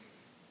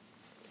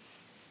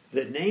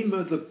The name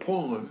of the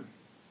poem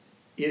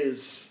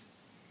is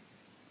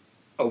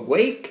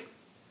Awake,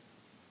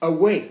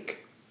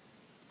 Awake.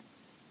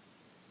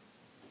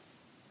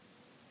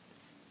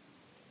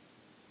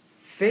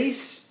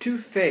 Face to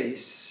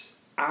face,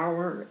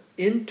 our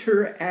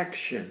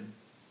interaction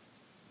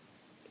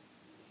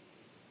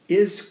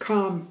is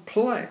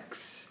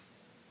complex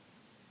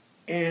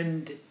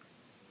and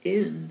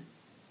in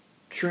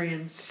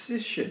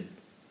transition.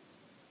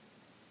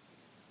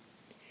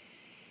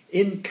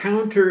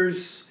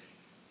 Encounters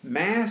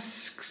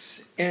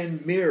masks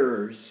and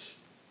mirrors.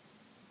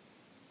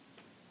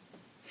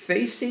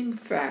 Facing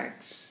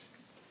facts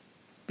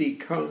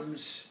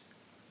becomes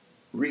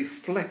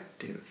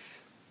reflective.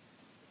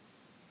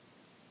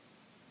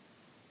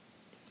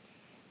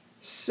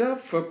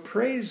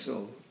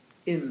 Self-appraisal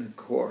in the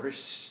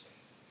Course,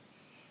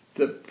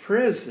 the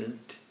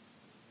present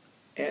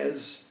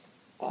as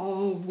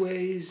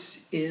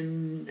always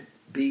in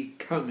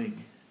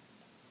becoming.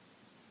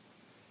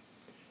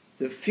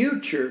 The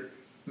future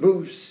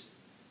moves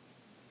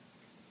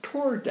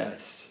toward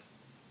us,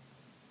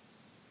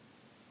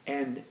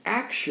 and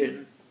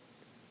action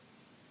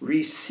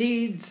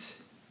recedes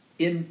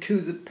into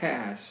the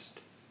past.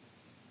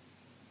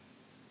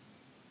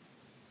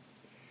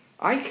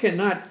 I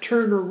cannot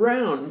turn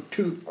around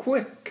too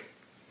quick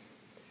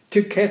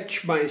to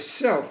catch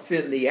myself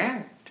in the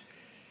act.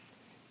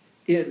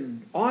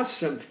 In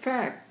awesome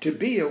fact, to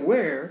be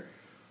aware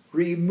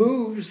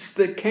removes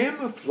the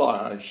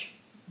camouflage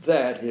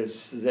that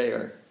is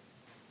there.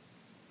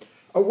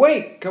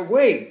 Awake,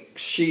 awake,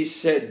 she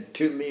said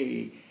to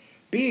me,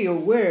 be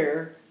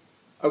aware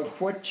of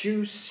what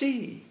you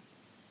see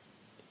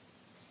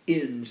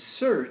in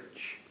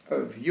search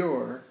of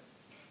your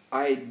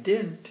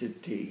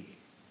identity.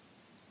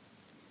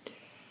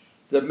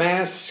 The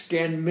mask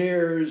and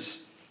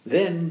mirrors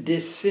then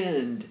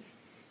descend,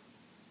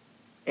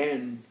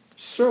 and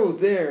so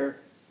then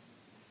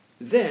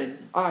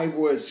I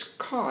was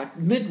caught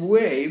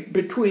midway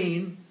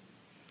between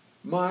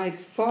my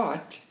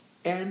thought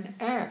and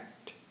act.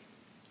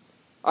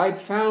 I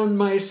found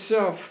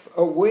myself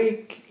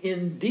awake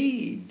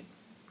indeed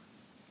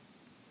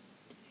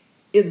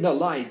in the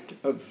light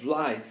of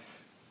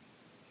life,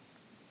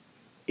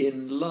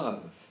 in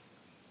love.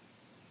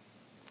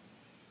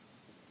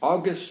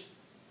 August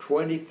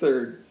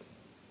 23rd,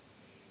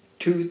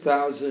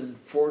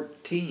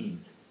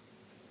 2014.